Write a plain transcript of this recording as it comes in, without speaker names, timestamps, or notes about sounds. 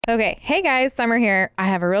Okay, hey guys, Summer here. I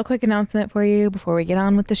have a real quick announcement for you before we get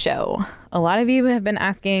on with the show. A lot of you have been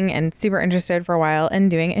asking and super interested for a while in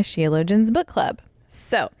doing a Sheologians book club.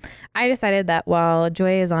 So I decided that while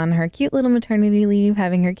Joy is on her cute little maternity leave,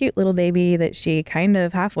 having her cute little baby that she kind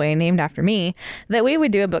of halfway named after me, that we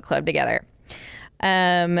would do a book club together.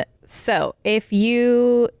 So if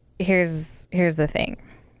you, here's the thing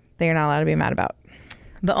that you're not allowed to be mad about.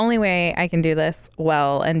 The only way I can do this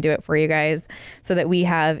well and do it for you guys so that we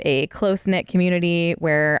have a close-knit community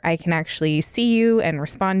where I can actually see you and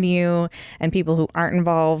respond to you and people who aren't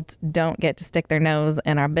involved don't get to stick their nose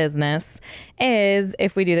in our business is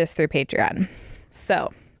if we do this through Patreon.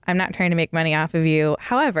 So I'm not trying to make money off of you.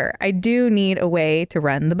 However, I do need a way to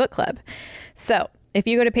run the book club. So if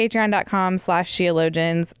you go to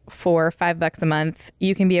patreon.com/Sheologians for $5 a month,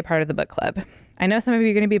 you can be a part of the book club. I know some of you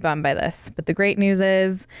are going to be bummed by this, but the great news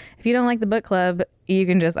is if you don't like the book club, you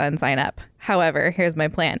can just unsign up. However, here's my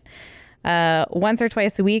plan. Once or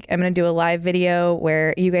twice a week, I'm going to do a live video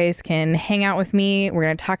where you guys can hang out with me. We're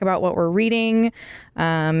going to talk about what we're reading.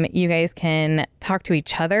 You guys can talk to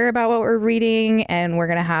each other about what we're reading, and we're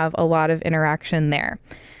going to have a lot of interaction there.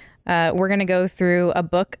 We're going to go through a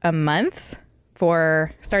book a month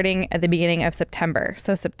for starting at the beginning of September.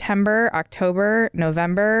 So September, October,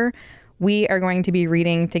 November, we are going to be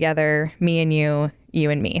reading together, me and you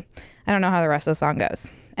and me. I don't know how the rest of the song goes.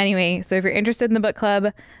 Anyway, so if you're interested in the book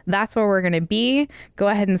club, that's where we're going to be. Go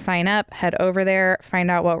ahead and sign up, head over there,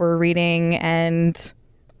 find out what we're reading, and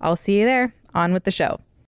I'll see you there. On with the show.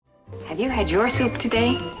 Have you had your soup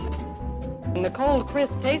today? The cold,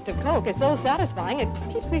 crisp taste of Coke is so satisfying, it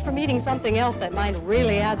keeps me from eating something else that might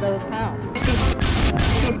really add those pounds.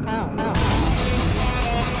 Pounds.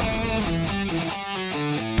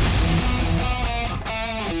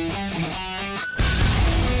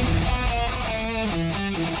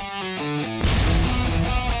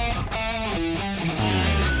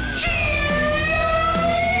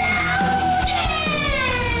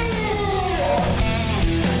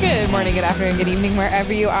 Good morning, good afternoon, good evening,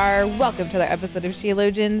 wherever you are. Welcome to another episode of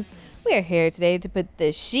Sheologians. We are here today to put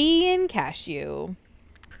the she in cashew.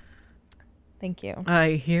 Thank you.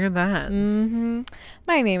 I hear that.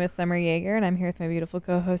 My name is Summer Yeager, and I'm here with my beautiful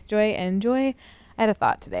co-host, Joy. And Joy, I had a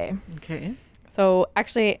thought today. Okay. So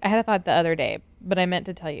actually, I had a thought the other day, but I meant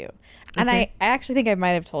to tell you. And I actually think I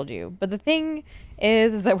might have told you. But the thing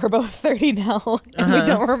is that we're both 30 now, and we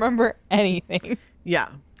don't remember anything. Yeah.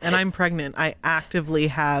 And I'm pregnant. I actively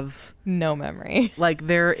have no memory. Like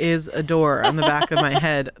there is a door on the back of my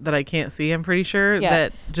head that I can't see, I'm pretty sure,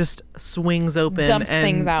 that just swings open dumps and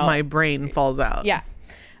things out. My brain falls out. Yeah.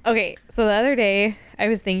 Okay. So the other day I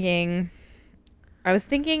was thinking,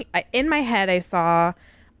 in my head, I saw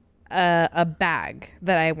a bag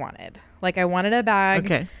that I wanted. Like I wanted a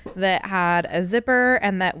bag that had a zipper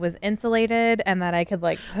and that was insulated and that I could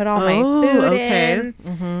like put all my food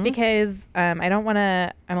in because I don't want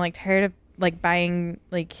to, I'm like tired of like buying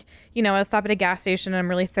like, you know, I'll stop at a gas station and I'm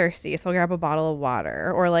really thirsty. So I'll grab a bottle of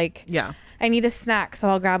water or like, I need a snack. So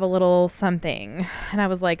I'll grab a little something. And I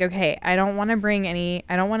was like, okay, I don't want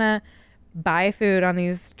to buy food on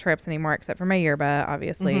these trips anymore except for my yerba,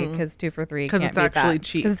 obviously, because 2 for $3 because it's actually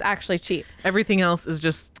cheap. Because it's actually cheap. Everything else is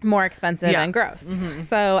just more expensive and gross.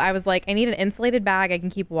 So I was like, I need an insulated bag. I can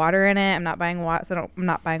keep water in it. I'm not buying I'm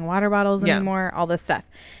not buying water bottles anymore. All this stuff.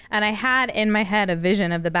 And I had in my head a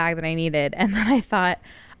vision of the bag that I needed, and then I thought,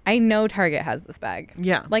 I know Target has this bag.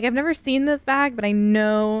 Yeah. Like I've never seen this bag, but I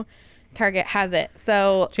know Target has it.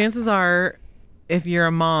 So chances are, if you're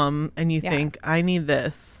a mom and you think I need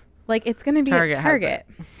this. Like it's going to be at Target.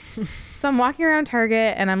 So I'm walking around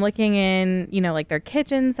Target and I'm looking in, you know, like their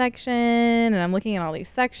kitchen section and I'm looking at all these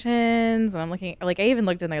sections and I'm looking like I even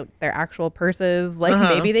looked in their actual purses. Like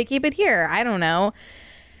maybe they keep it here. I don't know.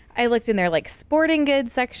 I looked in their like sporting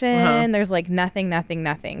goods section. There's like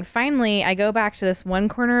nothing. Finally, I go back to this one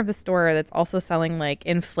corner of the store that's also selling like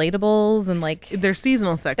inflatables and like their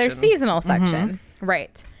seasonal section.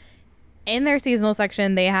 Right. In their seasonal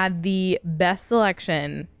section, they had the best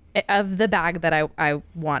selection of the bag that I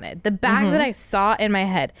wanted. The bag that I saw in my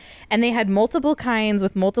head. And they had multiple kinds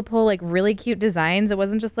with multiple like really cute designs. It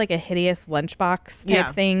wasn't just like a hideous lunchbox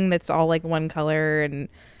type thing that's all like one color and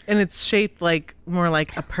it's shaped like more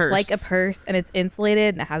like a purse. Like a purse, and it's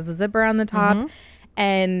insulated and it has the zipper on the top.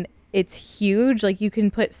 And it's huge. Like you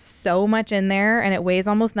can put so much in there and it weighs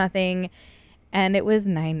almost nothing. And it was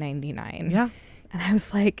 $9.99. Yeah. And I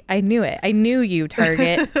was like, I knew it. I knew you,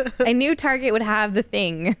 Target. I knew Target would have the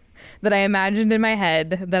thing that I imagined in my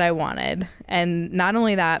head that I wanted. And not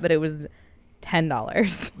only that, but it was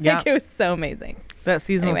 $10. Yeah. Like, it was so amazing. That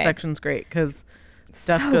seasonal section's great because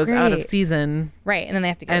stuff So goes out of great. season. Right. And then they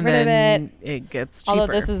have to get And rid of then it. it gets cheaper.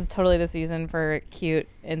 Although this is totally the season for cute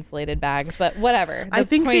insulated bags, but whatever. I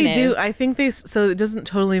think point they do. is- I think they. So it doesn't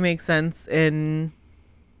totally make sense in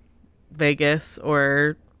Vegas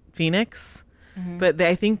or Phoenix, but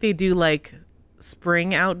I think they do like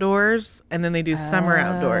spring outdoors and then they do summer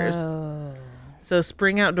outdoors. Oh. So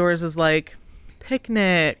spring outdoors is like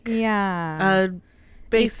picnic, Yeah. a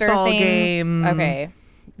baseball Easter things. game. Okay.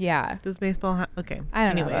 Yeah. Does baseball okay. I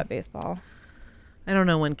don't know Anyway, about baseball. I don't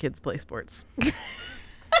know when kids play sports.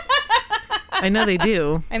 I know they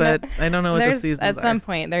do, I know. but I don't know what the There's seasons at are. some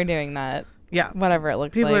point they're doing that. Yeah. Whatever it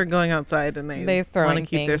looks People like. are going outside and they They're want to throwing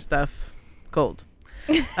keep their things. stuff cold.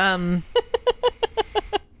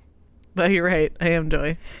 But you're right. I am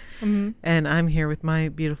Joy. Mm-hmm. And I'm here with my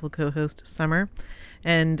beautiful co-host, Summer.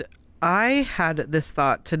 And I had this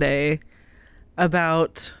thought today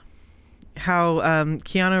about how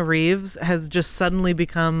Keanu Reeves has just suddenly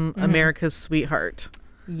become America's sweetheart.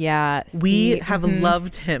 Yeah. We see, have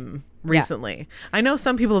loved him recently. I know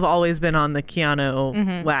some people have always been on the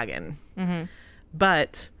Keanu wagon,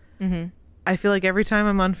 but I feel like every time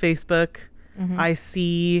I'm on Facebook, I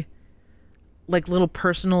see like little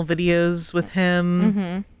personal videos with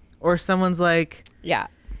him, or someone's like, Yeah.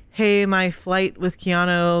 hey, my flight with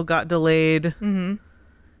Keanu got delayed. And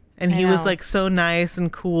he was know. like so nice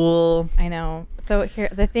and cool. I know. So here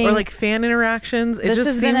the thing Or like fan interactions. It This just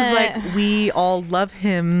has seems been a- like we all love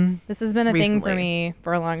him. this has been a thing for recently. me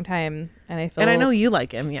for a long time, and I feel And I know you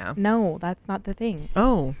like him, yeah. No, that's not the thing.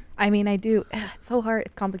 Oh. I mean, I do. It's so hard.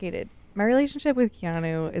 It's complicated. My relationship with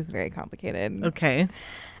Keanu is very complicated. Okay.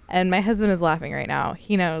 And my husband is laughing right now.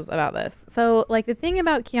 He knows about this. So, like, the thing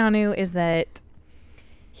about Keanu is that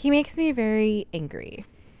he makes me very angry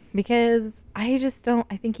because I just don't.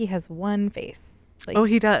 I think he has one face. Like, Oh,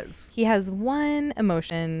 he does. he has one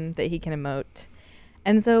emotion that he can emote.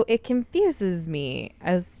 And so it confuses me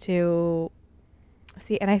as to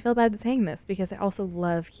see, and I feel bad saying this because I also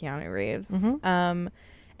love Keanu Reeves.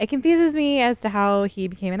 It confuses me as to how he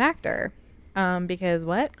became an actor. Because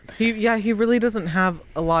what? He really doesn't have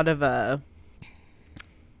a lot of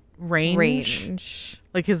range.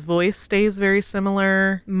 Like his voice stays very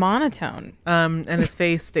similar. Monotone. And his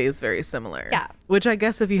face stays very similar. Yeah. Which I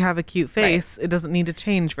guess if you have a cute face, it doesn't need to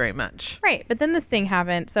change very much. Right. But then this thing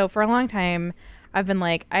happened. So for a long time, I've been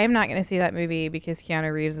like, I am not going to see that movie because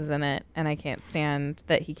Keanu Reeves is in it and I can't stand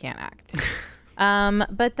that he can't act.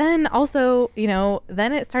 But then also, you know,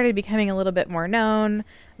 then it started becoming a little bit more known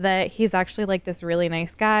that he's actually like this really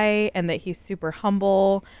nice guy and that he's super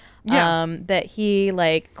humble. Yeah. That he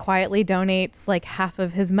like quietly donates like half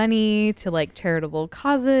of his money to like charitable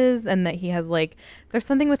causes, and that he has like there's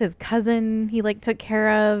something with his cousin he like took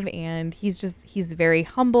care of, and he's very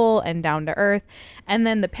humble and down to earth. And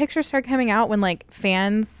then the pictures start coming out when like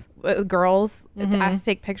fans girls ask to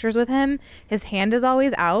take pictures with him. His hand is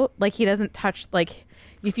always out, like he doesn't touch, like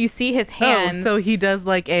if you see his hands. Oh, so he does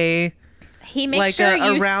like He makes like sure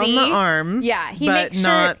you around see the arm. Yeah, he but makes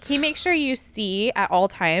not... sure you see at all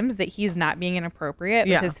times that he's not being inappropriate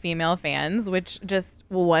Yeah. with his female fans, which just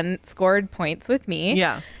scored points with me.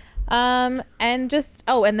 Yeah. And just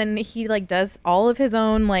and then he like does all of his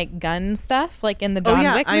own like gun stuff, like in the John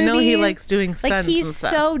Wick movies. I know he likes doing stunts Like he's and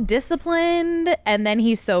stuff. so disciplined, and then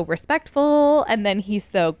he's so respectful, and then he's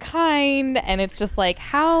so kind, and it's just like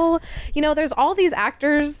how, you know, there's all these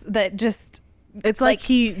actors that just. It's like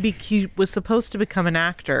he was supposed to become an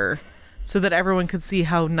actor so that everyone could see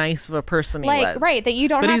how nice of a person he was. Right, that you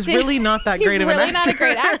don't but have he's to. really not that great of an actor. He's really not a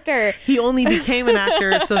great actor. He only became an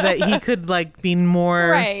actor so that he could like be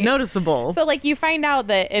more Right. noticeable. So like you find out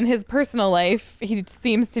that in his personal life, he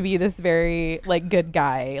seems to be this very like good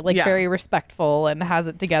guy, like Yeah. very respectful and has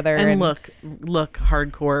it together. and look,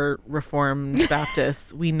 hardcore Reformed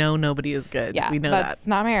Baptists, we know nobody is good. yeah, we know that's that.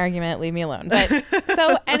 not my argument. Leave me alone. But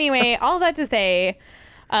so anyway, all that to say,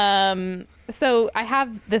 so I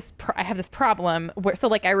have this problem where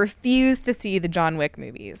I refuse to see the John Wick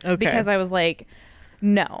movies because I was like,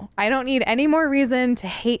 no, I don't need any more reason to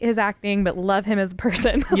hate his acting, but love him as a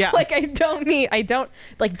person. Yeah.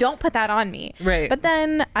 Don't put that on me. Right. But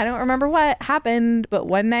then I don't remember what happened, but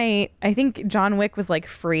one night, I think John Wick was like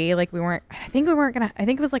free. Like I think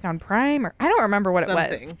it was like on Prime, or I don't remember what it was.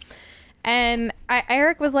 Something. And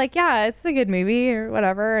Eric was like, yeah, it's a good movie or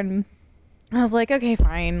whatever. And I was like, okay,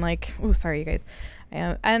 fine. Like, oh, sorry, you guys.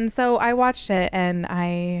 And so I watched it and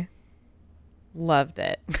I loved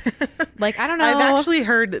it. Like, I don't know. I've actually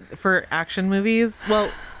heard for action movies.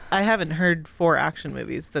 Well, I haven't heard for action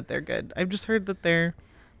movies that they're good. I've just heard that they're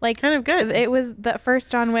Like, kind of good. It was, the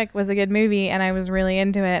first John Wick was a good movie, and I was really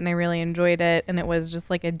into it, and I really enjoyed it, and it was just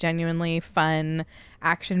like a genuinely fun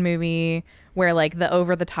action movie where like the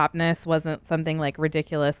over the topness wasn't something like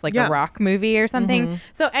ridiculous, like a Rock movie or something.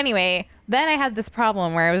 So anyway, then I had this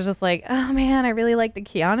problem where I was just like, oh man, I really liked the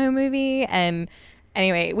Keanu movie. And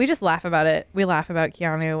anyway, we just laugh about it. We laugh about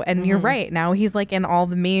Keanu, and you're right. Now he's like in all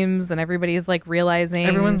the memes, and everybody's like realizing,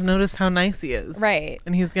 everyone's noticed how nice he is, right?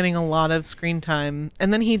 And he's getting a lot of screen time.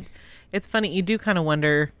 And then it's funny, you do kind of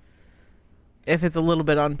wonder if it's a little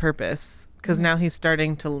bit on purpose, because now he's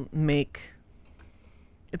starting to make.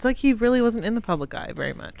 It's like he really wasn't in the public eye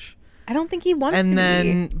very much. I don't think he wants to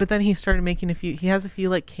be. But then he started making he has a few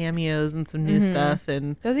like cameos and some new stuff,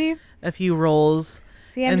 and does he? A few roles.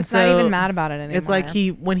 See, I'm just not even mad about it anymore. It's like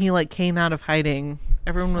when he like came out of hiding,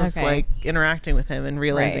 everyone was like interacting with him and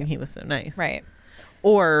realizing he was so nice. Right.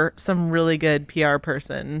 Or some really good PR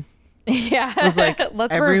person. Yeah. Was like,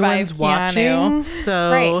 let's everyone's watching.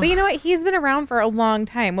 So right. But you know what? He's been around for a long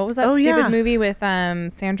time. What was that stupid movie with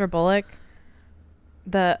Sandra Bullock?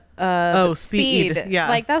 The Speed. Yeah.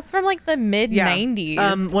 Like that's from like the mid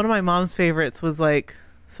 90s. One of my mom's favorites was like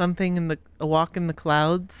something A Walk in the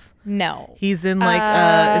Clouds. No. He's in like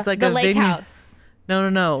it's like the a Lake House.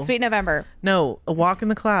 No. Sweet November. No, A Walk in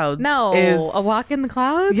the Clouds. No, is, A Walk in the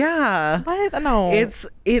Clouds? Yeah. What? No.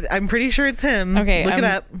 I'm pretty sure it's him. Okay. Look it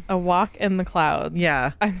up. A Walk in the Clouds.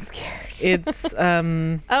 Yeah. I'm scared. It's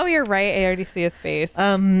oh, you're right. I already see his face.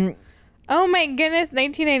 Oh my goodness,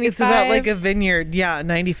 1985. It's about like a vineyard. Yeah,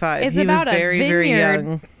 95. It's he about was very, a vineyard. very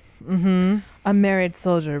young. Mm-hmm. A married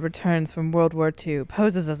soldier returns from World War II,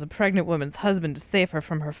 poses as a pregnant woman's husband to save her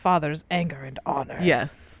from her father's anger and honor.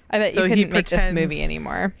 Yes. I bet you couldn't make this movie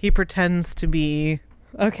anymore. He pretends to be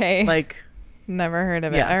okay. Like, never heard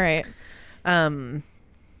of it. All right.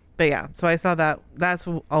 But yeah, so I saw that. That's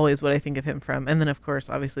always what I think of him from, and then of course,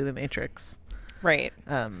 obviously, The Matrix. Right.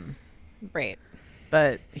 Right.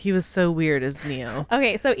 But he was so weird as Neo.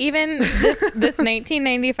 Okay, so even this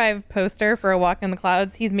 1995 poster for A Walk in the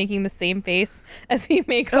Clouds, he's making the same face as he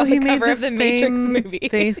makes on the cover of the Matrix movie.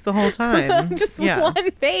 Face the whole time. Just one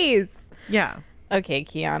face. Yeah. Okay,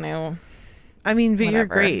 Keanu. I mean, but whatever. you're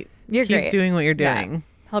great. Keep great. Doing what you're doing. Yeah.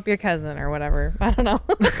 Help your cousin or whatever. I don't know.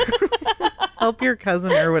 Help your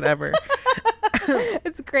cousin or whatever.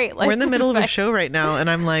 It's great. We're in the middle of a show right now, and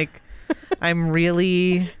I'm like, I'm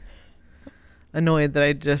really annoyed that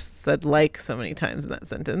I just said like so many times in that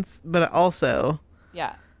sentence, but also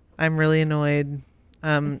I'm really annoyed.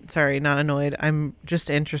 Sorry, not annoyed. I'm just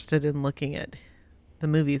interested in looking at the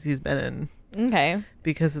movies he's been in. Okay.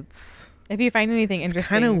 Because it's if you find anything interesting,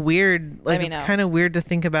 kind of weird. Like it's kind of weird to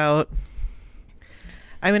think about.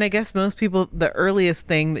 I mean, I guess most people, the earliest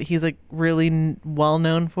thing that he's like really well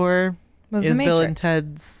known for is Bill and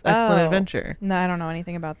Ted's Excellent Adventure. No, I don't know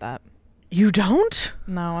anything about that. You don't?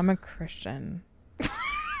 No, I'm a Christian.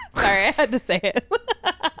 Sorry, I had to say it.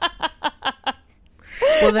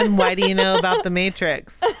 Well, then why do you know about The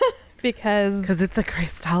Matrix? Because it's a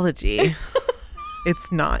Christology. It's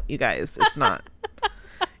not, you guys. It's not.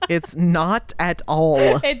 It's not at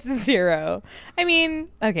all. It's zero. I mean,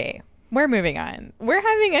 okay, we're moving on. We're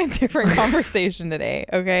having a different conversation today,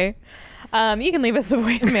 okay? You can leave us a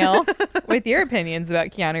voicemail with your opinions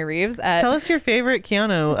about Keanu Reeves. Tell us your favorite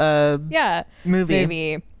Keanu movie.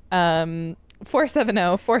 Maybe.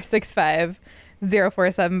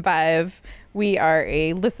 470-465-0475. We are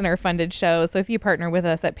a listener-funded show, so if you partner with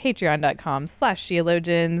us at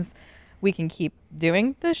patreon.com/Sheologians, we can keep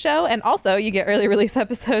doing the show. And also, you get early release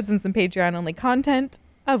episodes and some Patreon-only content,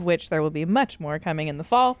 of which there will be much more coming in the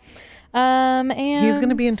fall. And he's going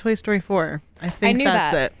to be in Toy Story 4. I think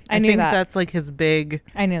that's it. I knew think that. That's like his big.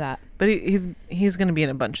 I knew that. But he's going to be in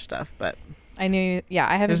a bunch of stuff. But I knew. Yeah,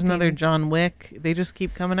 I haven't. There's another John Wick. They just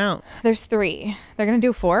keep coming out. There's 3. They're going to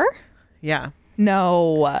do 4? Yeah.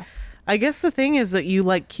 No. I guess the thing is that you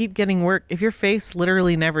like keep getting work. If your face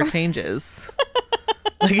literally never changes,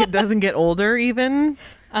 like it doesn't get older even,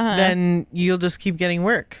 then you'll just keep getting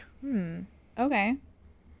work. Okay.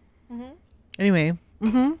 Anyway.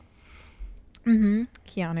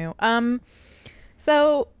 Keanu.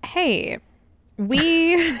 So, hey,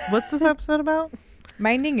 what's this episode about?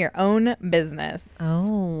 Minding your own business.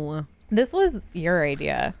 Oh. This was your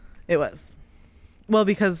idea. It was. Well,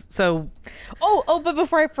 because but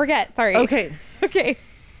before I forget, sorry. Okay.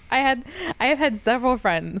 I have had several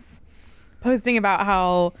friends posting about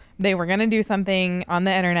how they were going to do something on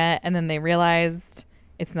the internet and then they realized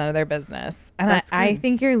it's none of their business. And I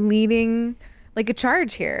think you're leading like a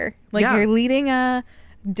charge here. Like you're leading a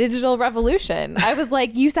digital revolution. I was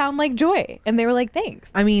like, you sound like Joy. And they were like, thanks.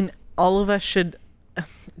 I mean, all of us should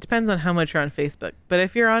depends on how much you're on Facebook. But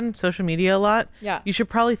if you're on social media a lot, Yeah. you should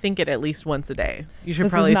probably think it at least once a day. You should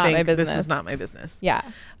This is probably not my think this business. is not my business. Yeah.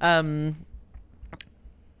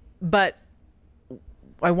 But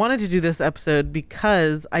I wanted to do this episode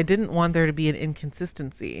because I didn't want there to be an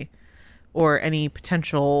inconsistency or any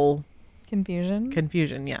potential Confusion.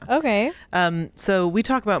 confusion. Yeah. Okay. So we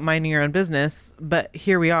talk about minding your own business, but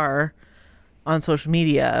here we are on social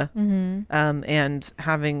media and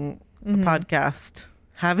having a podcast.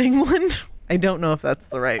 Having one? I don't know if that's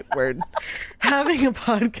the right word. Having a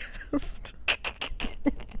podcast.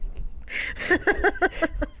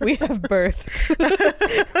 We have birthed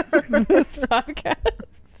this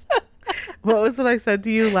podcast. What was it I said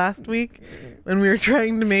to you last week when we were I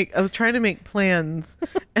was trying to make plans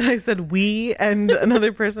and I said we and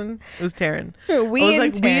another person. It was Taryn. We I was and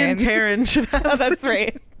like, we and Taryn. Taryn should have That's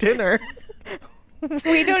right. dinner.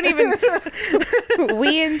 We don't even.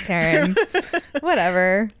 We and Taryn.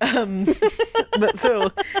 Whatever. But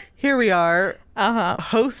so here we are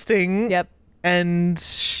hosting Yep.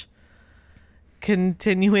 and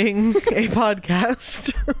continuing a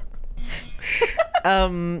podcast.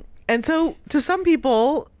 And so to some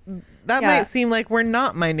people that Yeah. might seem like we're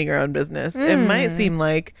not minding our own business. It might seem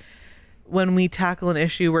like when we tackle an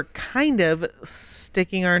issue, we're kind of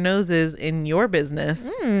sticking our noses in your business.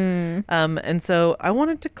 And so I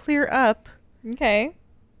wanted to clear up. Okay.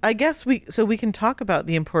 I guess we can talk about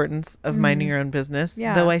the importance of minding your own business.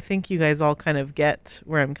 Yeah. Though I think you guys all kind of get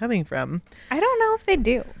where I'm coming from. I don't know if they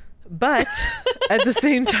do. But at the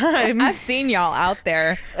same time, I've seen y'all out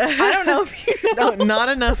there. I don't know if you know. no, not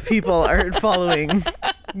enough people are following.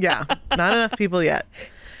 Yeah, not enough people yet.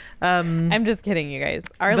 I'm just kidding, you guys.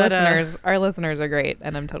 Our listeners are great,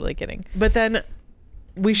 and I'm totally kidding. But then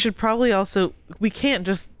we should probably also, we can't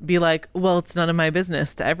just be like, well, it's none of my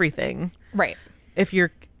business to everything. Right. If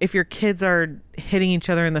your kids are hitting each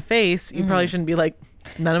other in the face, you probably shouldn't be like,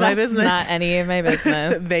 none of my That's business. not any of my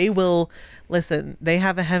business. They will listen. They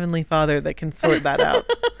have a heavenly Father that can sort that out.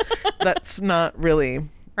 That's not really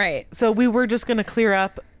Right. So we were just going to clear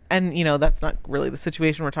up, and that's not really the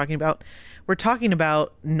situation we're talking about. We're talking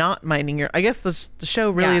about not minding your. I guess the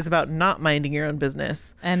show really Yeah. is about not minding your own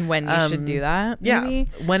business. And when you should do that. Maybe?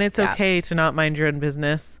 Yeah, when it's Yeah. okay to not mind your own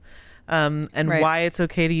business, and Right. why it's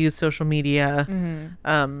okay to use social media,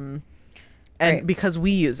 and Right. because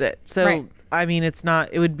we use it. So Right. I mean, it's not.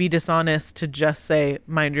 It would be dishonest to just say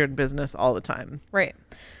mind your own business all the time. Right.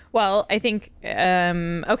 Well, I think,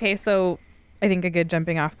 okay, so I think a good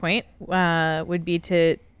jumping off point would be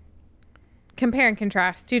to compare and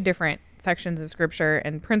contrast two different sections of scripture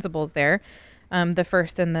and principles there. The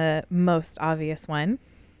first and the most obvious one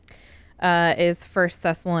is 1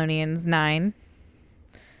 Thessalonians 9.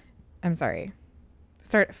 I'm sorry.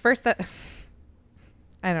 I'm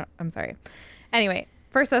sorry. Anyway,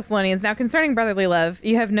 1 Thessalonians, now concerning brotherly love,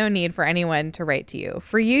 you have no need for anyone to write to you,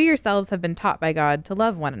 for you yourselves have been taught by God to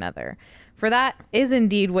love one another. For that is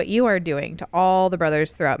indeed what you are doing to all the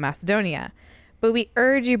brothers throughout Macedonia. But we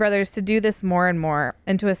urge you, brothers, to do this more and more,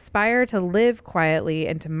 and to aspire to live quietly,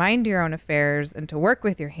 and to mind your own affairs, and to work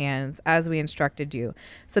with your hands, as we instructed you,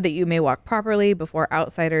 so that you may walk properly before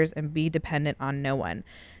outsiders and be dependent on no one.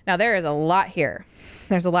 Now, there is a lot here.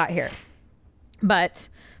 There's a lot here. But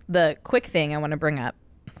the quick thing I want to bring up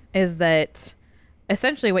is that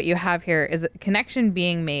essentially what you have here is a connection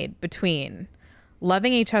being made between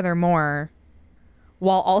loving each other more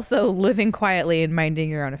while also living quietly and minding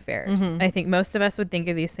your own affairs. I think most of us would think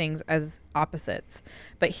of these things as opposites,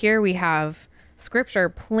 but here we have scripture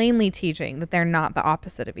plainly teaching that they're not the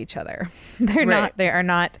opposite of each other. They're not the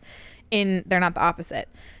opposite.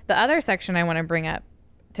 The other section I want to bring up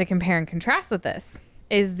to compare and contrast with this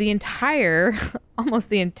is the entire, almost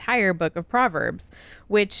the entire book of Proverbs,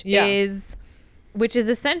 which is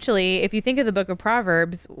essentially, if you think of the book of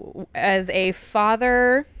Proverbs as a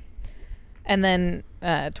father, and then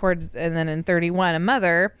in 31, a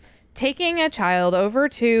mother taking a child over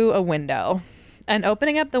to a window and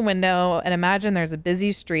opening up the window, and imagine there's a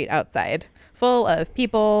busy street outside full of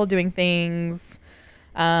people doing things,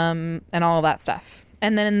 and all of that stuff.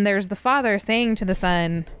 And then there's the father saying to the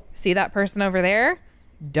son, see that person over there?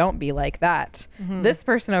 Don't be like that. This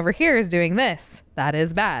person over here is doing this. That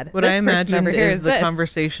is bad. What I imagine is the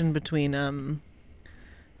conversation between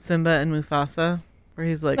Simba and Mufasa, where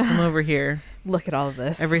he's like, come over here. Look at all of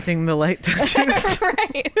this. Everything the light touches.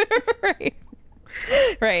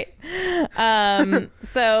 Right.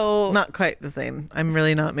 So Not quite the same. I'm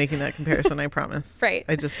really not making that comparison, I promise. Right.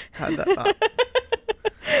 I just had that thought.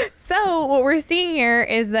 So what we're seeing here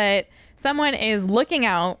is that someone is looking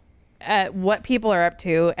out at what people are up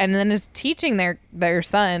to, and then is teaching their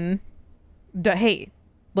son, hey,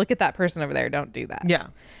 look at that person over there. Don't do that. Yeah.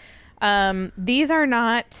 These are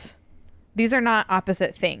not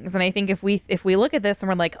opposite things. And I think if we look at this and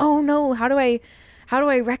we're like, oh no, how do I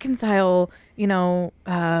reconcile,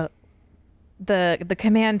 the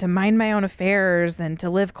command to mind my own affairs and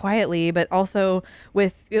to live quietly, but also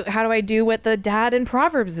with how do I do what the dad in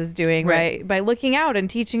Proverbs is doing, right? By looking out and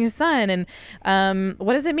teaching his son. And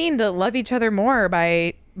what does it mean to love each other more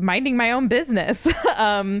by minding my own business?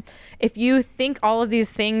 If you think all of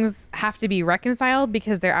these things have to be reconciled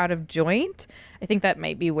because they're out of joint, I think that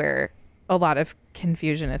might be where a lot of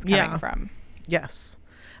confusion is coming from. Yes.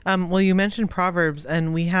 Well, you mentioned Proverbs,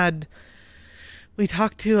 and we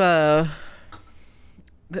talked to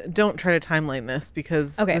don't try to timeline this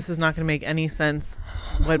because this is not going to make any sense.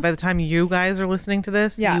 But by the time you guys are listening to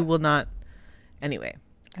this, you will not. Anyway.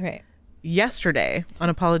 Okay. Yesterday on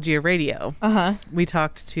Apologia Radio, we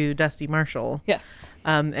talked to Dusty Marshall. Yes.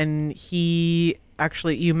 And he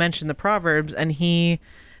actually, you mentioned the Proverbs, and he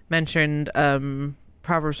mentioned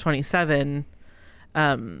Proverbs 27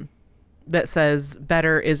 that says,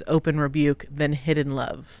 better is open rebuke than hidden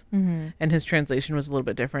love. And his translation was a little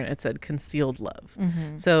bit different. It said concealed love.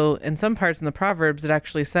 So in some parts in the Proverbs, it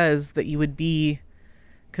actually says that you would be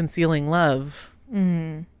concealing love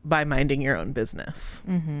by minding your own business.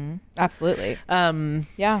 Absolutely.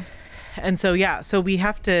 Yeah. And so we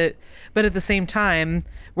have to, but at the same time,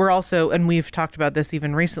 we're also, and we've talked about this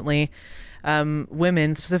even recently,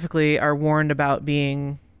 women specifically are warned about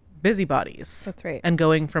being busybodies. That's right. And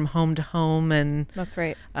going from home to home and that's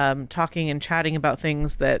right. Talking and chatting about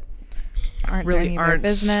things that aren't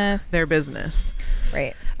their business.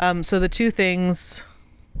 Right. So the two things,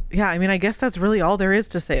 I mean, I guess that's really all there is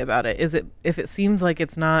to say about it. If it seems like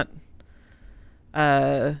it's not,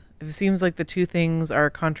 if it seems like the two things are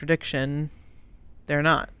a contradiction, they're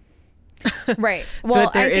not. Right.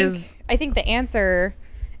 Well, I think the answer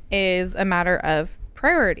is a matter of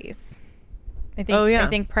priorities. I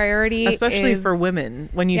think priority, especially for women,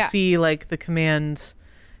 when you see like the command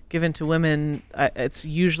given to women, it's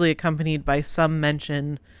usually accompanied by some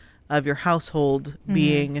mention of your household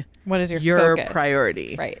being what is your focus?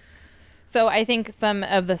 Priority. Right. So I think some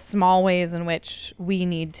of the small ways in which we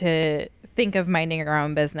need to think of minding our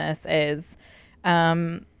own business is,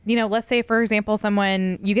 let's say, for example,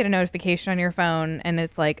 you get a notification on your phone and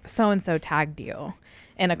it's like, so-and-so tagged you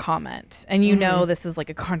in a comment and this is like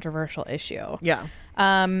a controversial issue. Yeah.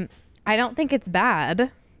 I don't think it's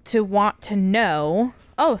bad to want to know,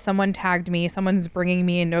 oh, someone tagged me, someone's bringing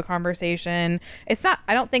me into a conversation.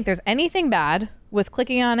 I don't think there's anything bad with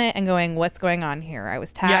clicking on it and going, what's going on here? I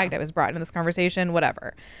was tagged, I was brought into this conversation,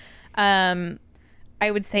 whatever. I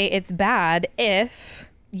would say it's bad if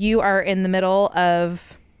you are in the middle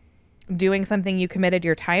of doing something you committed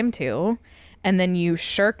your time to, and then you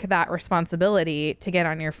shirk that responsibility to get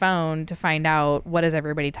on your phone to find out, what is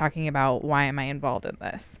everybody talking about? Why am I involved in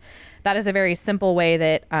this? That is a very simple way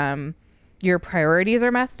that your priorities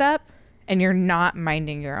are messed up and you're not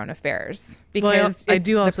minding your own affairs because I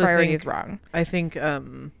do also the priority think, is wrong. I think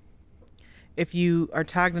if you are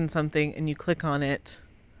tagged in something and you click on it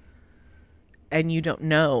and you don't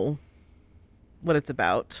know what it's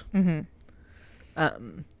about, and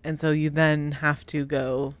so you then have to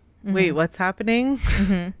go, wait, what's happening?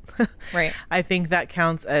 Right. I think that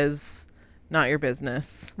counts as not your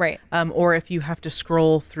business. Right. Or if you have to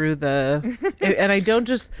scroll through and I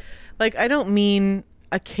don't mean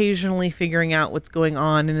occasionally figuring out what's going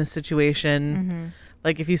on in a situation.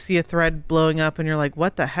 Like if you see a thread blowing up and you're like,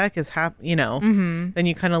 what the heck is happening? Then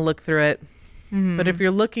you kind of look through it. But if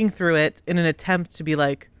you're looking through it in an attempt to be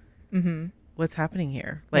like, what's happening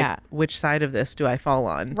here? Like, which side of this do I fall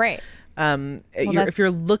on? Right. If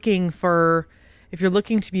you're looking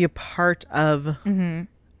to be a part of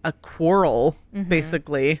a quarrel,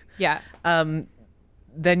 basically, then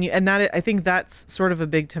I think that's sort of a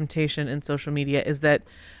big temptation in social media, is that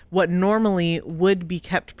what normally would be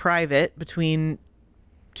kept private between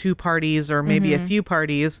two parties or maybe a few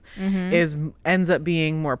parties ends up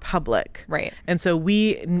being more public. Right. And so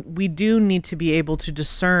we do need to be able to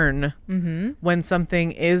discern when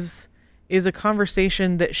something is a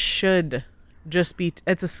conversation that should just be,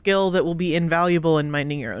 it's a skill that will be invaluable in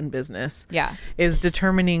minding your own business. Yeah. Is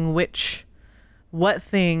determining what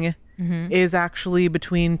thing is actually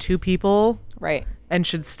between two people. Right. And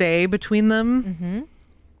should stay between them.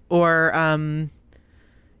 Or,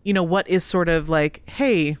 what is sort of like,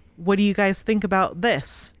 hey, what do you guys think about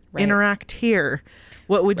this? Right. Interact here.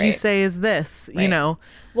 What would you say is this? Right.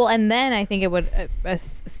 Well, and then I think it would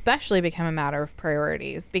especially become a matter of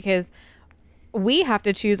priorities, because we have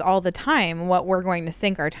to choose all the time what we're going to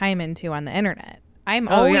sink our time into on the internet. I'm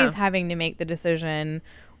Oh, always yeah. having to make the decision,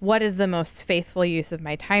 what is the most faithful use of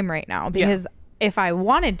my time right now? Because if I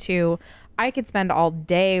wanted to, I could spend all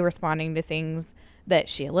day responding to things that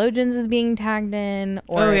Sheologians is being tagged in,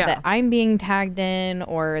 or Oh, yeah. that I'm being tagged in,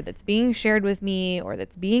 or that's being shared with me, or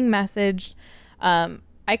that's being messaged.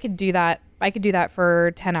 I could do that. I could do that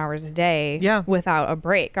for 10 hours a day without a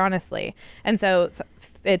break, honestly. And so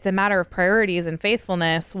it's a matter of priorities and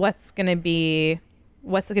faithfulness. What's going to be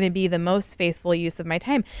the most faithful use of my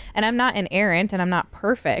time? And I'm not inerrant and I'm not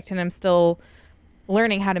perfect, and I'm still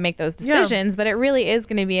learning how to make those decisions, but it really is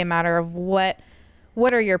going to be a matter of what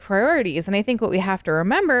are your priorities. And I think what we have to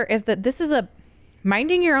remember is that this is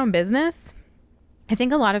minding your own business. I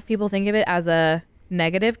think a lot of people think of it as a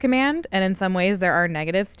negative command, and in some ways there are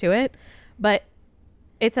negatives to it, but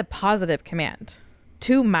it's a positive command.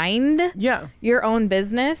 To mind your own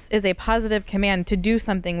business is a positive command to do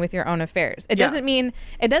something with your own affairs. It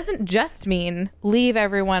doesn't just mean leave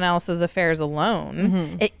everyone else's affairs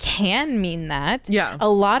alone. It can mean that. A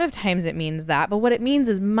lot of times it means that, but what it means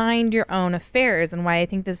is mind your own affairs. And why I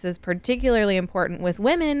think this is particularly important with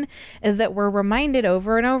women is that we're reminded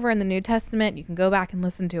over and over in the New Testament. You can go back and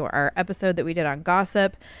listen to our episode that we did on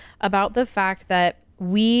gossip about the fact that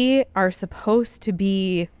we are supposed to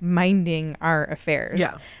be minding our affairs.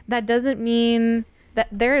 That doesn't mean that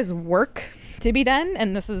there is work to be done.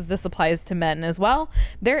 And this applies to men as well.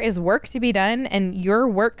 There is work to be done, and your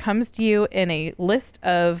work comes to you in a list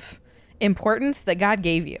of importance that God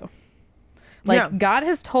gave you. God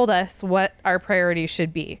has told us what our priorities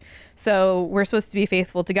should be. So we're supposed to be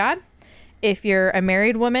faithful to God. If you're a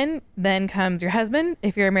married woman, then comes your husband.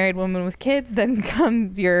 If you're a married woman with kids, then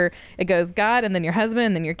it goes God, and then your husband,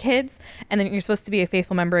 and then your kids. And then you're supposed to be a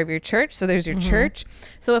faithful member of your church. So there's your church.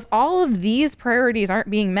 So if all of these priorities aren't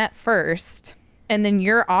being met first, and then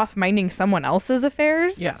you're off minding someone else's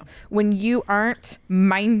affairs, when you aren't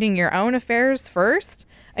minding your own affairs first,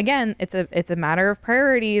 again, it's a matter of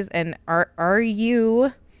priorities. And are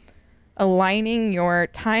you aligning your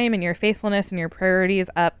time and your faithfulness and your priorities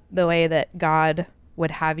up the way that God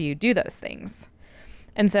would have you do those things?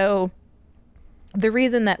 And so the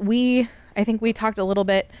reason that I think we talked a little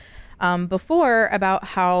bit before about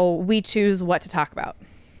how we choose what to talk about.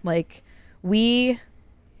 Like we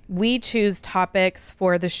choose topics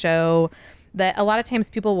for the show that a lot of times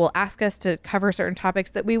people will ask us to cover certain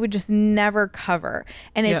topics that we would just never cover.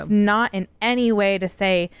 And it's not in any way to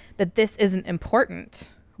say that this isn't important.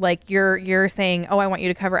 Like you're saying, oh, I want you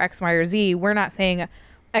to cover X, Y, or Z. We're not saying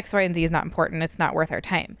X, Y, and Z is not important. It's not worth our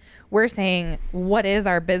time. We're saying, what is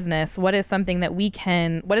our business? What is something that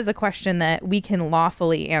what is a question that we can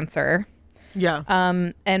lawfully answer?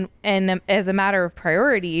 And as a matter of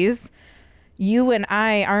priorities, you and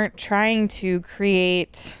I aren't trying to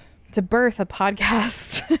birth a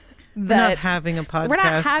podcast. We're not having a podcast. We're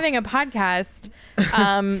not having a podcast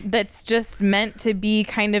that's just meant to be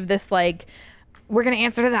kind of this like, we're going to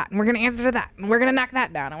answer to that, and we're going to answer to that, and we're going to knock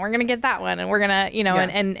that down, and we're going to get that one, and we're going to,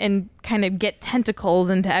 and kind of get tentacles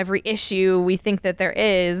into every issue we think that there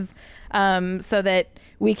is, so that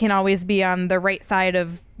we can always be on the right side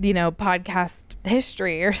of, podcast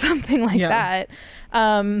history or something like that.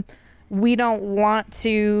 We don't want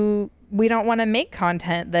to make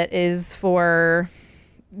content that is for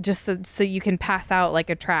just so you can pass out like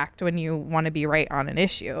a tract when you want to be right on an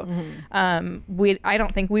issue. I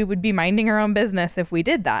don't think we would be minding our own business if we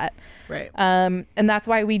did that. Right. And that's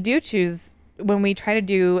why we do choose, when we try to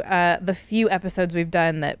do the few episodes we've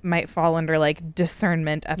done that might fall under like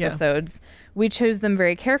discernment episodes, we chose them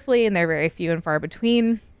very carefully, and they're very few and far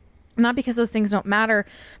between. Not because those things don't matter,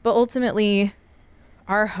 but ultimately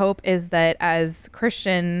our hope is that as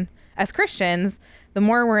Christians, the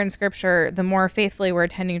more we're in scripture, the more faithfully we're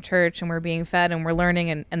attending church and we're being fed and we're learning,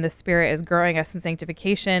 and the Spirit is growing us in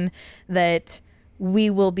sanctification, that we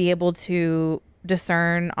will be able to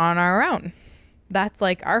discern on our own. That's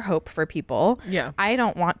like our hope for people. I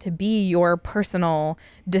don't want to be your personal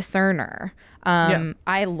discerner.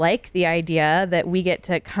 I like the idea that we get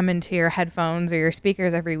to come into your headphones or your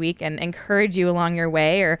speakers every week and encourage you along your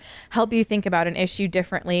way, or help you think about an issue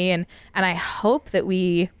differently. And I hope that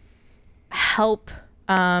we help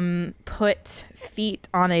put feet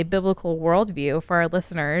on a biblical worldview for our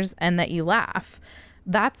listeners, and that you laugh.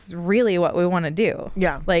 That's really what we want to do.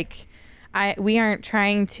 Like we aren't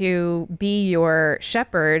trying to be your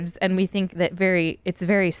shepherds, and we think that it's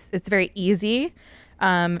very easy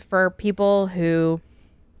for people who,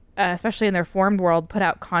 especially in their formed world, put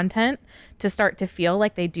out content to start to feel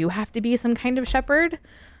like they do have to be some kind of shepherd,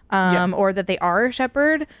 or that they are a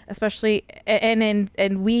shepherd, especially,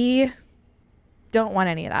 and we don't want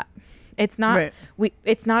any of that. It's not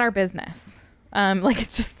it's not our business. Like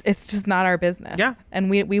it's just not our business. Yeah. And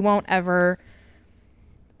we won't ever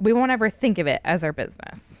think of it as our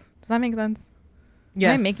business. Does that make sense?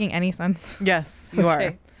 Yes. Am I making any sense? Yes, you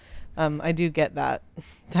Okay. are. I do get that.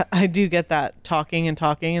 I do get that talking and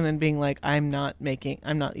then being like, I'm not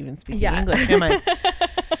even speaking Yeah. English, am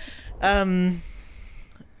I?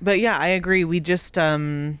 But yeah, I agree. We just,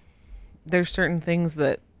 there's certain things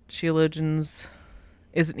that Sheologians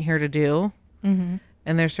isn't here to do. Mm-hmm.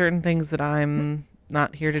 And there's certain things that I'm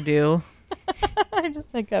not here to do. I just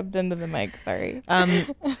hiccuped into the mic. Sorry.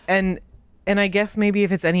 And I guess maybe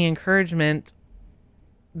if it's any encouragement,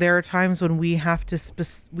 there are times when we have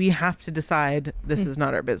to decide this is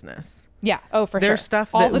not our business. Yeah. Oh, for There's sure. stuff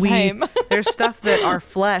all that the time. there's stuff that our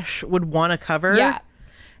flesh would want to cover. Yeah.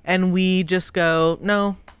 And we just go,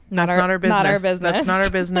 no, that's not our business. Not our business. That's not our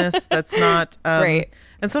business. That's not Right.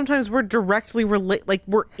 And sometimes we're directly like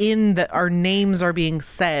we're in that our names are being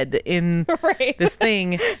said in Right. this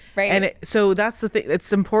thing. Right. And so that's the thing.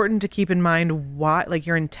 It's important to keep in mind why, like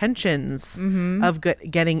your intentions of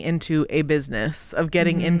getting into a business, of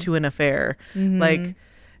getting into an affair. Like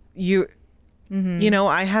you know,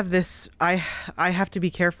 I have this, I have to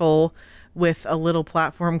be careful with a little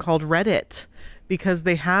platform called Reddit because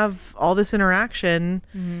they have all this interaction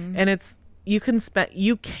and it's, you can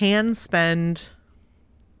spend,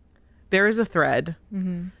 there is a thread.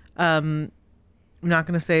 I'm not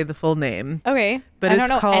going to say the full name. Okay. But I it's don't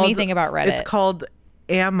know called, anything about Reddit. It's called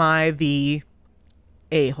Am I the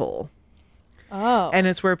A-hole? Oh. And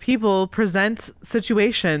it's where people present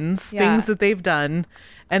situations, things that they've done,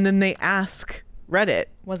 and then they ask Reddit,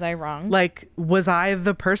 Was I wrong? like, was I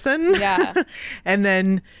the person? Yeah. And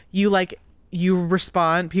then you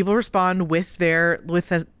respond, people respond with the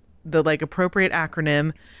like appropriate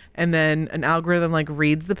acronym, and then an algorithm like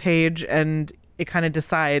reads the page and it kind of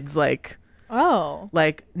decides like,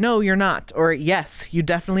 no, you're not, or yes, you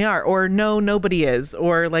definitely are, or no, nobody is,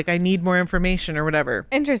 or like I need more information or whatever.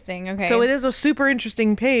 Interesting. Okay. So it is a super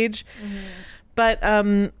interesting page, but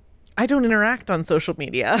I don't interact on social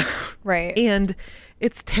media. Right. And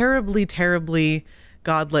it's terribly, terribly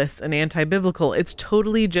godless and anti-biblical. It's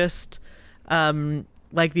totally just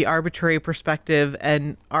like the arbitrary perspective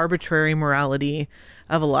and arbitrary morality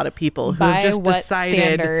of a lot of people who have By just what decided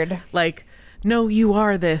standard? like, no, you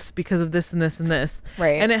are this because of this and this and this.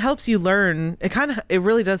 Right. And it helps you learn. It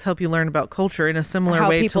really does help you learn about culture in a similar How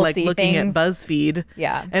way to people like see looking things. at BuzzFeed.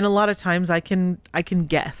 Yeah. And a lot of times I can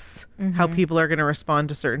guess how people are going to respond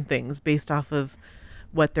to certain things based off of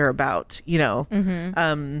what they're about, you know?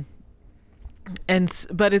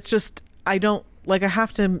 But it's just, I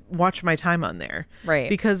have to watch my time on there. Right.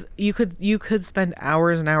 Because you could spend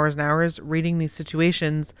hours and hours and hours reading these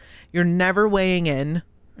situations. You're never weighing in.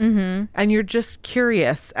 And you're just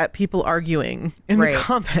curious at people arguing in the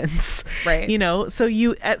comments. Right. You know, so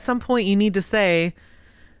at some point you need to say,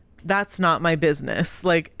 that's not my business.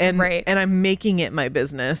 Like, and I'm making it my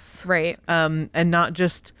business. Right. And not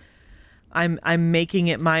just, I'm making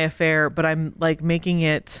it my affair, but I'm like making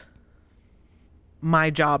it my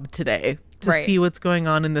job today to see what's going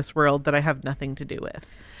on in this world that I have nothing to do with.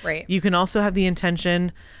 Right. You can also have the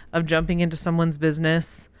intention of jumping into someone's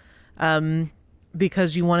business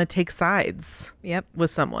because you want to take sides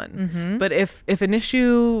with someone. But if an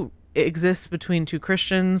issue exists between two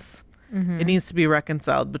Christians, it needs to be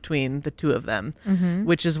reconciled between the two of them,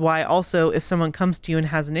 which is why also if someone comes to you and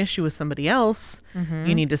has an issue with somebody else,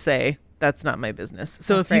 you need to say, that's not my business.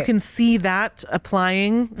 So if you can see that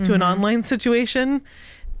applying to an online situation,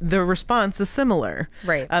 the response is similar.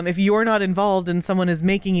 Right. If you're not involved and someone is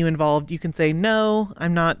making you involved, you can say, no,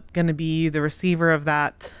 I'm not going to be the receiver of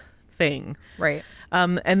that thing. Right.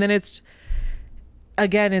 And then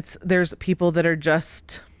there's people that are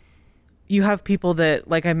just, you have people that,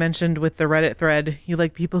 like I mentioned with the Reddit thread, you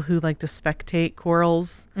like people who like to spectate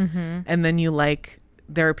quarrels, and then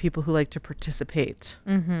there are people who like to participate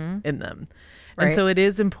in them. And so it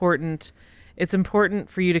is important. It's important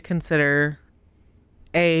for you to consider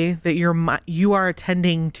that you are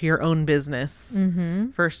attending to your own business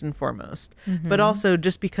first and foremost, but also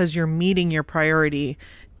just because you're meeting your priority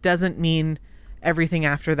doesn't mean everything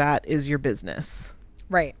after that is your business.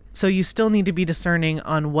 Right. So you still need to be discerning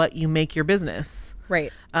on what you make your business.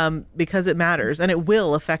 Right. Because it matters and it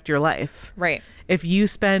will affect your life. Right. If you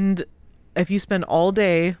spend all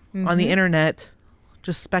day on the internet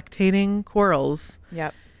just spectating quarrels,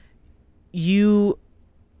 Yep. you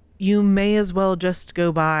may as well just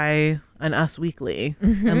go buy an Us Weekly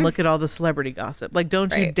and look at all the celebrity gossip. Like,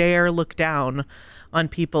 don't you dare look down on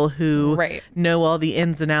people who know all the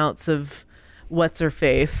ins and outs of what's her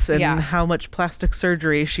face and Yeah. how much plastic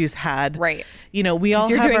surgery she's had. Right. You know, we all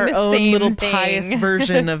you're have doing our the own same little thing. pious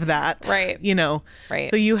version of that. Right. You know. Right.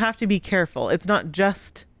 So you have to be careful. It's not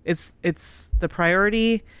just it's the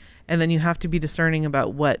priority, and then you have to be discerning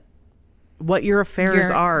about what your affairs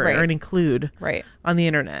are right. and include Right. on the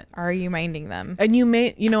internet. Are you minding them? And you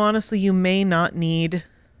may, you know, honestly, you may not need.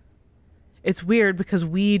 It's weird because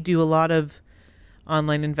we do a lot of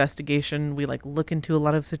online investigation. We like look into a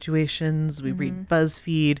lot of situations. We read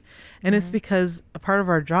BuzzFeed, and it's because a part of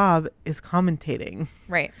our job is commentating.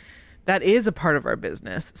 Right. That is a part of our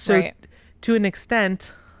business. So Right. to an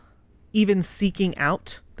extent, even seeking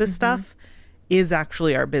out this stuff is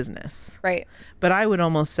actually our business. Right. But I would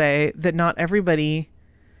almost say that not everybody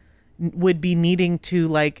would be needing to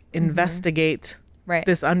like investigate Right.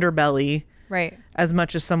 this underbelly Right. as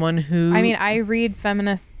much as someone who I mean, I read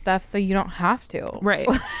feminist stuff, so you don't have to. right.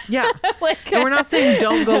 Yeah. Like, And we're not saying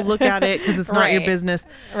don't go look at it because it's not your Right. business.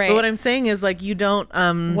 Right. But what I'm saying is like you don't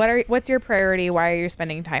what's your priority? Why are you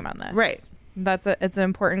spending time on this? Right. It's an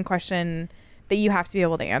important question that you have to be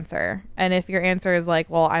able to answer. And if your answer is like,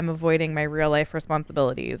 well, I'm avoiding my real life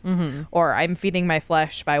responsibilities, or I'm feeding my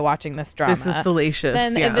flesh by watching this drama, this is salacious.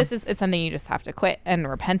 then yeah. it's something you just have to quit and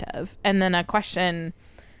repent of. And then a question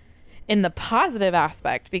in the positive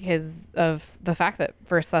aspect, because of the fact that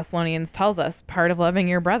First Thessalonians tells us part of loving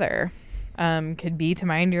your brother could be to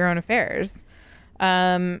mind your own affairs,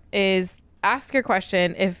 is ask your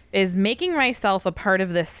question, is making myself a part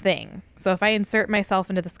of this thing. So if I insert myself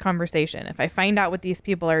into this conversation, if I find out what these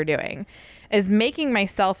people are doing, is making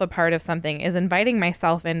myself a part of something, is inviting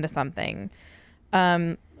myself into something,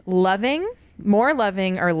 loving, more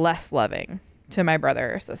loving or less loving to my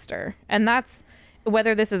brother or sister. And that's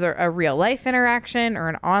whether this is a real life interaction or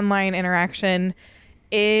an online interaction.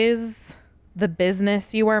 Is the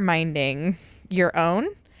business you are minding your own?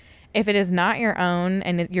 If it is not your own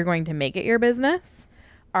and you're going to make it your business,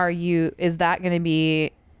 is that going to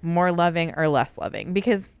be more loving or less loving?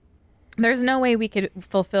 Because there's no way we could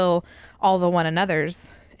fulfill all the one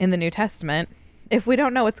another's in the New Testament if we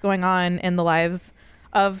don't know what's going on in the lives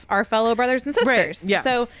of our fellow brothers and sisters. Right, yeah.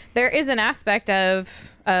 So there is an aspect of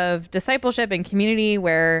discipleship and community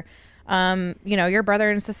where your brother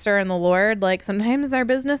and sister in the Lord, like sometimes their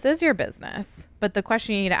business is your business. But the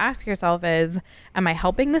question you need to ask yourself is, am I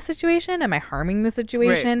helping the situation? Am I harming the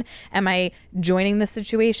situation? Right. Am I joining the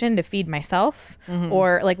situation to feed myself?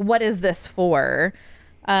 Or like, what is this for?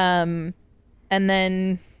 And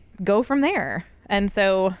then go from there. And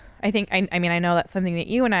so I think, I mean, I know that's something that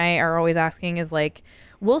you and I are always asking is like,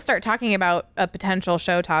 we'll start talking about a potential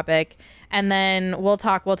show topic and then we'll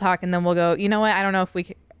talk and then we'll go, you know what? I don't know if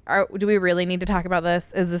do we really need to talk about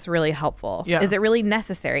this? Is this really helpful? Yeah. Is it really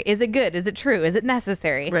necessary? Is it good? Is it true? Is it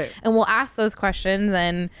necessary? Right. And we'll ask those questions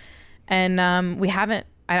and we haven't,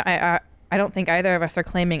 I don't think either of us are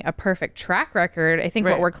claiming a perfect track record. I think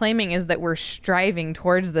Right. what we're claiming is that we're striving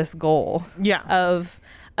towards this goal Yeah. of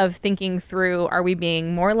thinking through, are we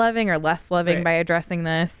being more loving or less loving Right. by addressing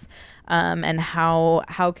this? And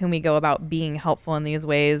how can we go about being helpful in these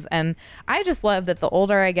ways? And I just love that the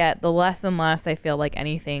older I get, the less and less I feel like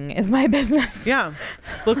anything is my business. Yeah.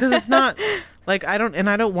 Well, because it's not like I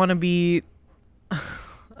don't want to be.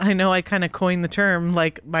 I know I kind of coined the term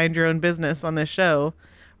like mind your own business on this show,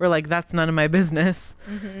 where like that's none of my business.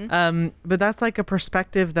 But that's like a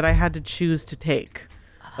perspective that I had to choose to take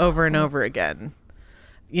over and over again.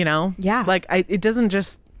 You know? Yeah. Like it doesn't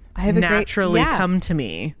just I have a naturally great, yeah. come to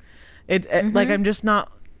me. It like I'm just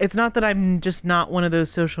not. It's not that I'm just not one of those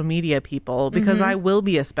social media people, because I will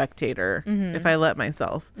be a spectator if I let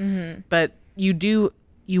myself. But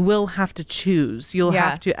you will have to choose. You'll Yeah.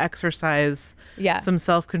 have to exercise Yeah. some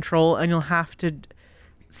self-control, and you'll have to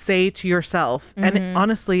say to yourself, and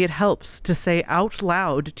honestly, it helps to say out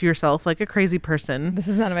loud to yourself like a crazy person, This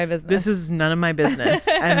is none of my business. this is none of my business,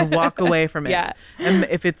 and walk away from it. Yeah. And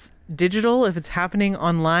if it's digital, if it's happening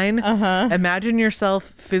online, imagine yourself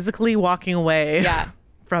physically walking away Yeah.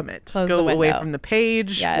 from it. Close Go the away window. from the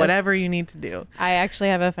page, Yes. whatever you need to do. I actually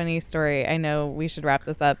have a funny story. I know we should wrap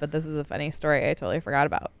this up, but this is a funny story I totally forgot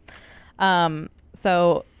about.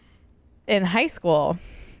 So in high school,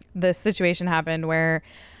 this situation happened where,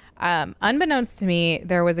 unbeknownst to me,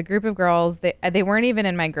 there was a group of girls that they weren't even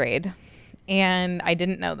in my grade, and I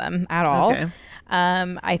didn't know them at all. Okay.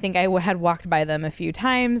 I think I had walked by them a few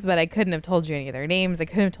times, but I couldn't have told you any of their names. I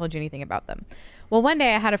couldn't have told you anything about them. Well, one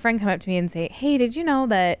day I had a friend come up to me and say, "Hey, did you know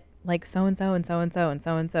that like so-and-so and so-and-so and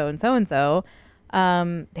so-and-so and so-and-so,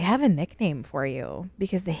 they have a nickname for you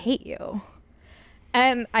because they hate you?"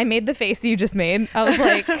 And I made the face you just made. I was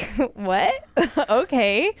like, what?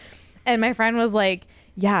 Okay. And my friend was like,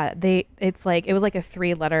 Yeah, it's like, it was like a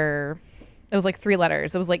 3-letter, it was like 3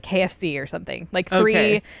 letters. It was like KFC or something. Like 3,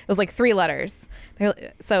 Okay. it was like 3 letters.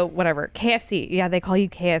 So whatever, KFC. Yeah, they call you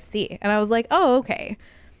KFC. And I was like, oh, okay.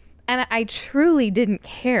 And I truly didn't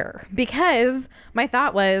care because my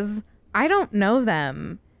thought was, I don't know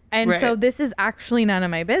them. And so Right. this is actually none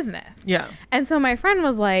of my business. Yeah. And so my friend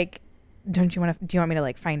was like, do you want me to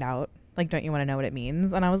like find out? Like, don't you want to know what it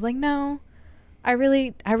means? And I was like, no, I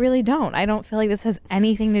really don't. I don't feel like this has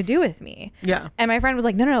anything to do with me. Yeah. And my friend was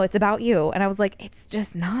like, no, it's about you. And I was like, it's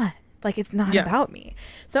just not. Like, it's not Yeah. about me.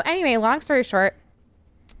 So anyway, long story short,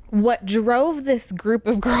 what drove this group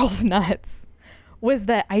of girls nuts was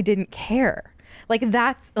that I didn't care. Like,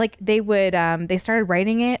 that's like, they would they started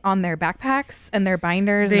writing it on their backpacks and their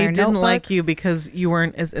binders They and their didn't like notebooks. you because you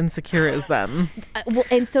weren't as insecure as them. Well,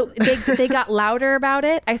 and so they got louder about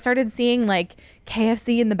it. I started seeing like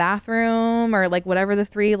KFC in the bathroom, or like whatever the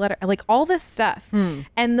 3-letter, like all this stuff.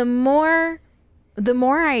 And the more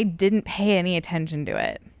I didn't pay any attention to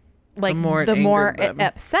it, like The more it angered them. it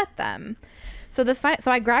upset them. So so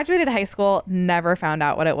I graduated high school, never found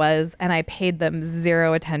out what it was, and I paid them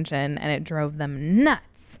 0 attention, and it drove them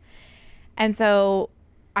nuts. And so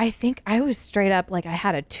I think I was straight up, like, I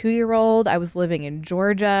had a 2-year-old. I was living in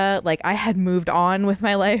Georgia. Like, I had moved on with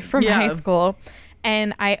my life from Yeah. high school.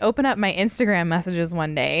 And I opened up my Instagram messages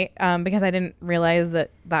one day because I didn't realize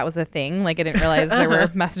that was a thing. Like, I didn't realize there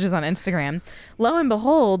were messages on Instagram. Lo and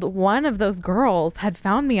behold, one of those girls had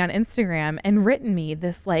found me on Instagram and written me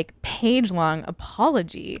this, like, page-long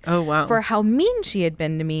apology Oh, wow. for how mean she had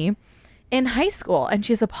been to me in high school. And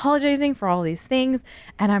she's apologizing for all these things.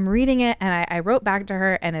 And I'm reading it, and I wrote back to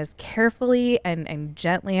her, and as carefully and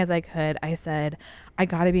gently as I could, I said, I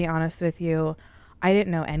got to be honest with you. I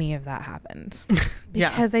didn't know any of that happened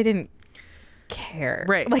Yeah. because I didn't care.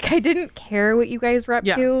 Right. Like, I didn't care what you guys were up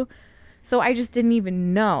Yeah. to. So I just didn't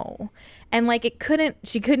even know. And like,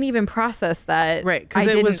 she couldn't even process that. Right, 'cause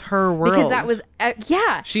I it was didn't- her Because that world. was,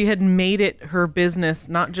 yeah. She had made it her business,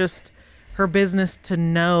 not just her business to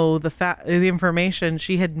know the information.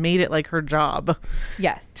 She had made it like her job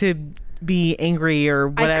Yes. to be angry or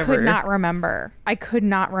whatever. I could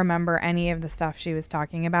not remember any of the stuff she was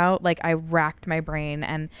talking about. Like, I racked my brain,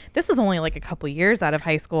 and this was only like a couple years out of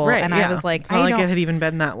high school. Right, And yeah. I was like, it's not like it had even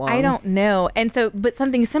been that long. I don't know. And so, but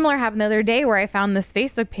something similar happened the other day where I found this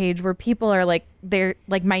Facebook page where people are like, they're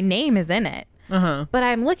like, my name is in it. Uh-huh. But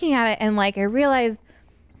I'm looking at it, and like, I realized,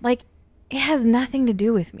 like, it has nothing to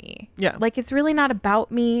do with me. Yeah. Like, it's really not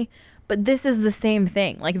about me. But this is the same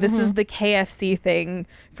thing. Like, this is the KFC thing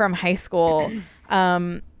from high school.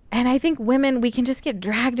 And I think women, we can just get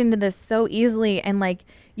dragged into this so easily. And like,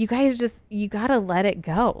 you guys you got to let it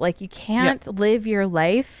go. Like, you can't live your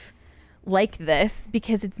life like this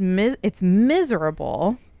because it's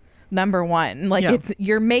miserable. Number one, like, Yeah.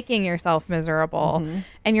 you're making yourself miserable,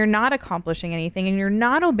 and you're not accomplishing anything, and you're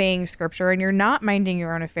not obeying scripture, and you're not minding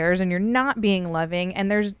your own affairs, and you're not being loving. And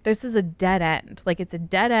this is a dead end. Like, it's a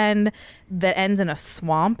dead end that ends in a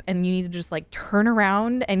swamp, and you need to just like turn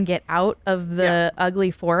around and get out of the ugly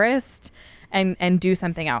forest and do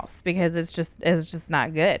something else, because it's just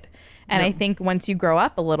not good. And I think once you grow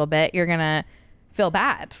up a little bit, you're gonna feel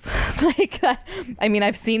bad. Like, I mean,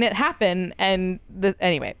 I've seen it happen. And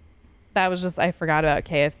anyway, that was just, I forgot about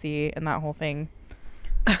KFC and that whole thing.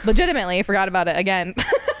 Legitimately, I forgot about it again.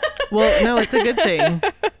 Well, no, it's a good thing.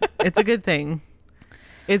 It's a good thing.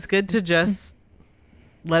 It's good to just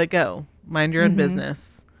let it go. Mind your own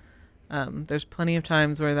business. There's plenty of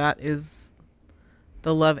times where that is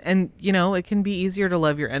the love. And, you know, it can be easier to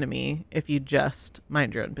love your enemy if you just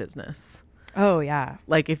mind your own business. Oh, yeah.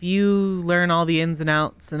 Like, if you learn all the ins and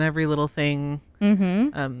outs and every little thing,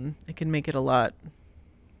 it can make it a lot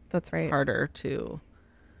That's right. harder to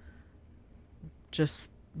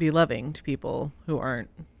just be loving to people who aren't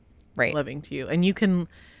Right. loving to you. And you can,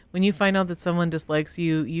 when you find out that someone dislikes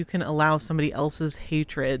you, you can allow somebody else's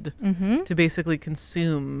hatred to basically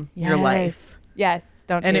consume your life. Yes.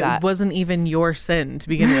 Don't And do it that. wasn't even your sin to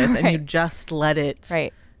begin with, and you Right. just let it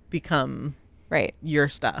Right. become Right. your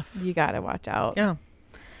stuff. You got to watch out. Yeah.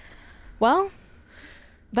 Well,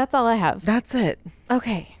 that's all I have. That's it.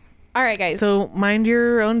 Okay. All right, guys. So mind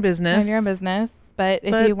your own business. Mind your own business. But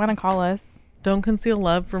if But- you want to call us, Don't conceal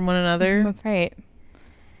love from one another. that's right.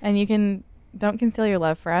 And don't conceal your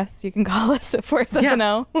love for us. You can call us at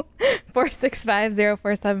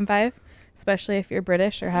 470-465-0475, especially if you're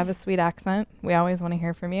British or have a sweet accent. We always want to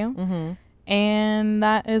hear from you. Mm-hmm. And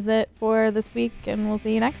that is it for this week, and we'll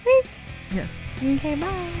see you next week. Yes. Okay,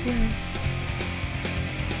 bye.